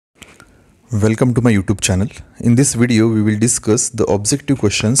Welcome to my YouTube channel. In this video, we will discuss the objective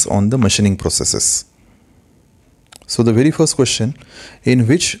questions on the machining processes. So the very first question, in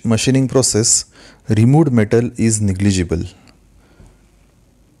which machining process removed metal is negligible?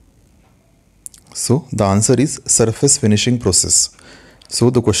 So the answer is surface finishing process. So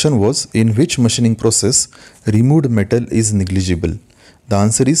the question was, in which machining process removed metal is negligible? The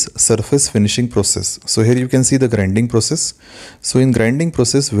answer is surface finishing process. So here you can see the grinding process. So in grinding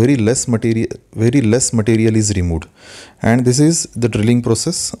process, very less material is removed, and this is the drilling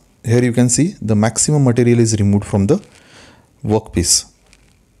process. Here you can see the maximum material is removed from the workpiece.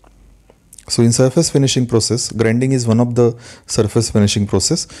 So in surface finishing process, grinding is one of the surface finishing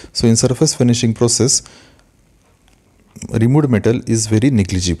process. So in surface finishing process, removed metal is very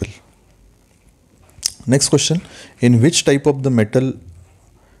negligible. Next question, in which type of the metal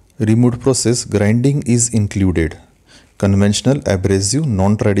removed process grinding is included? Conventional, abrasive,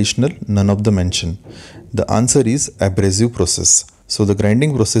 non-traditional, none of the mention. The answer is abrasive process. So the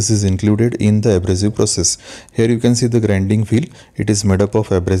grinding process is included in the abrasive process. Here you can see the grinding wheel. It is made up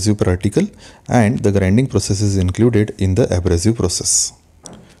of abrasive particle, and the grinding process is included in the abrasive process.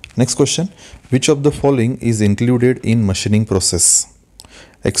 Next question, which of the following is included in machining process?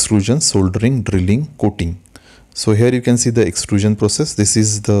 Extrusion, soldering, drilling, coating. So here you can see the extrusion process. This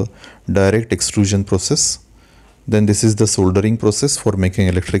is the direct extrusion process. Then this is the soldering process for making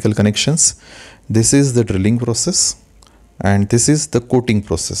electrical connections. This is the drilling process, and this is the coating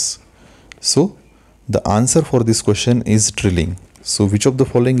process. So the answer for this question is drilling. So which of the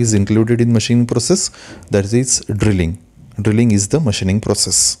following is included in machining process? That is drilling. Drilling is the machining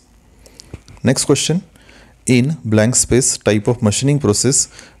process. Next question, in blank space type of machining process,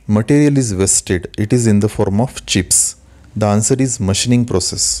 material is wasted. It is in the form of chips. The answer is machining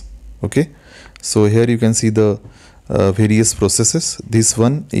process. Okay. So here you can see the various processes. This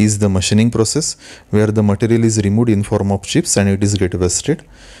one is the machining process, where the material is removed in form of chips and it is get wasted.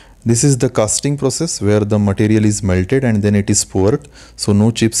 This is the casting process, where the material is melted and then it is poured, so no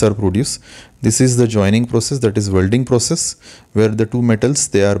chips are produced. This is the joining process, that is welding process, where the two metals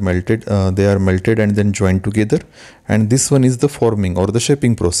they are melted and then joined together. And this one is the forming or the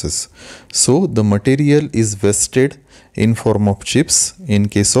shaping process. So the material is wasted in form of chips in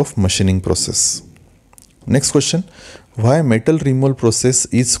case of machining process. Next question, why metal removal process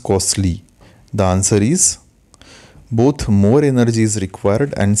is costly? The answer is both more energy is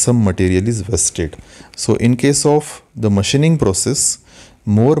required and some material is wasted. So in case of the machining process,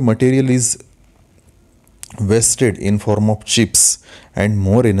 more material is wasted in form of chips and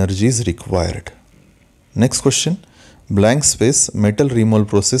more energy is required. Next question, blank space metal removal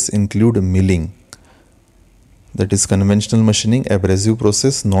process include milling. That is conventional machining, abrasive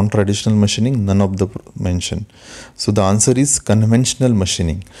process, non-traditional machining, none of the mention. So the answer is conventional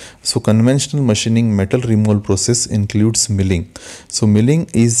machining. So conventional machining metal removal process includes milling. So milling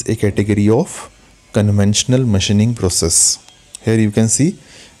is a category of conventional machining process. Here you can see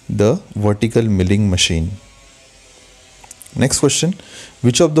the vertical milling machine. Next question,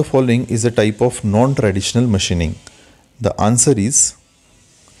 which of the following is a type of non-traditional machining? The answer is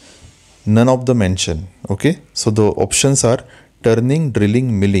none of the mention. Okay, so the options are turning,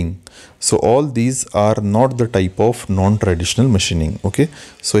 drilling, milling. So all these are not the type of non-traditional machining. Okay,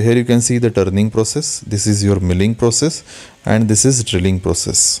 so here you can see the turning process, this is your milling process, and this is drilling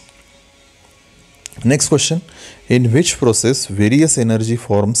process. Next question, in which process various energy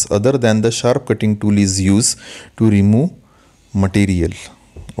forms other than the sharp cutting tool is used to remove material?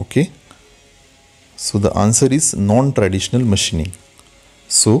 Okay, so the answer is non-traditional machining.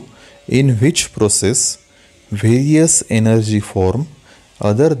 So in which process various energy form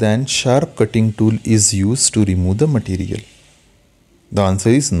other than sharp cutting tool is used to remove the material? The answer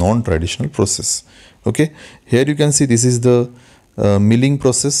is non-traditional process. Okay, here you can see this is the milling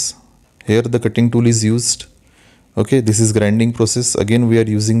process. Here the cutting tool is used. Okay, this is grinding process. Again we are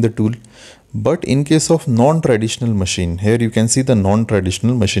using the tool. But in case of non-traditional machine, here you can see the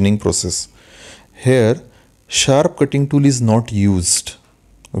non-traditional machining process. Here sharp cutting tool is not used.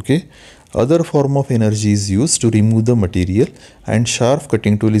 Okay, other form of energy is used to remove the material, and sharp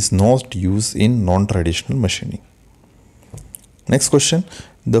cutting tool is not used in non-traditional machining. Next question,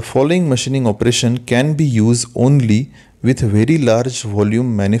 the following machining operation can be used only with very large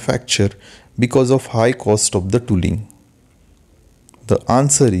volume manufacture because of high cost of the tooling. The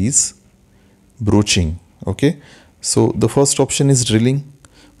answer is broaching. Okay, so the first option is drilling.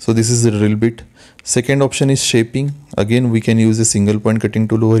 So this is the drill bit. Second option is shaping. Again we can use a single point cutting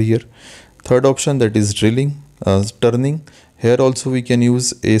tool over here. Third option, that is drilling, turning. Here also we can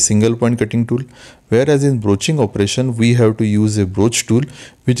use a single point cutting tool, whereas in broaching operation we have to use a broach tool,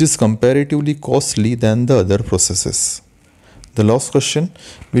 which is comparatively costly than the other processes. The last question,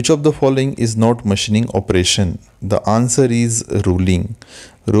 which of the following is not machining operation? The answer is rolling.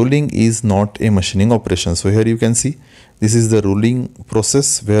 Rolling is not a machining operation. So here you can see this is the rolling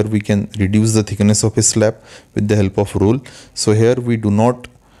process where we can reduce the thickness of a slab with the help of roll. So here we do not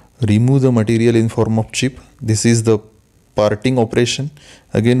remove the material in form of chip. This is the parting operation.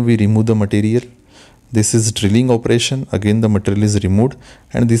 Again we remove the material. This is drilling operation. Again the material is removed,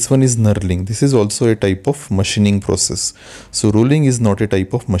 and this one is knurling. This is also a type of machining process. So rolling is not a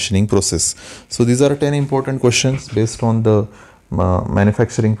type of machining process. So these are 10 important questions based on the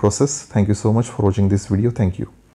manufacturing process. Thank you so much for watching this video. Thank you.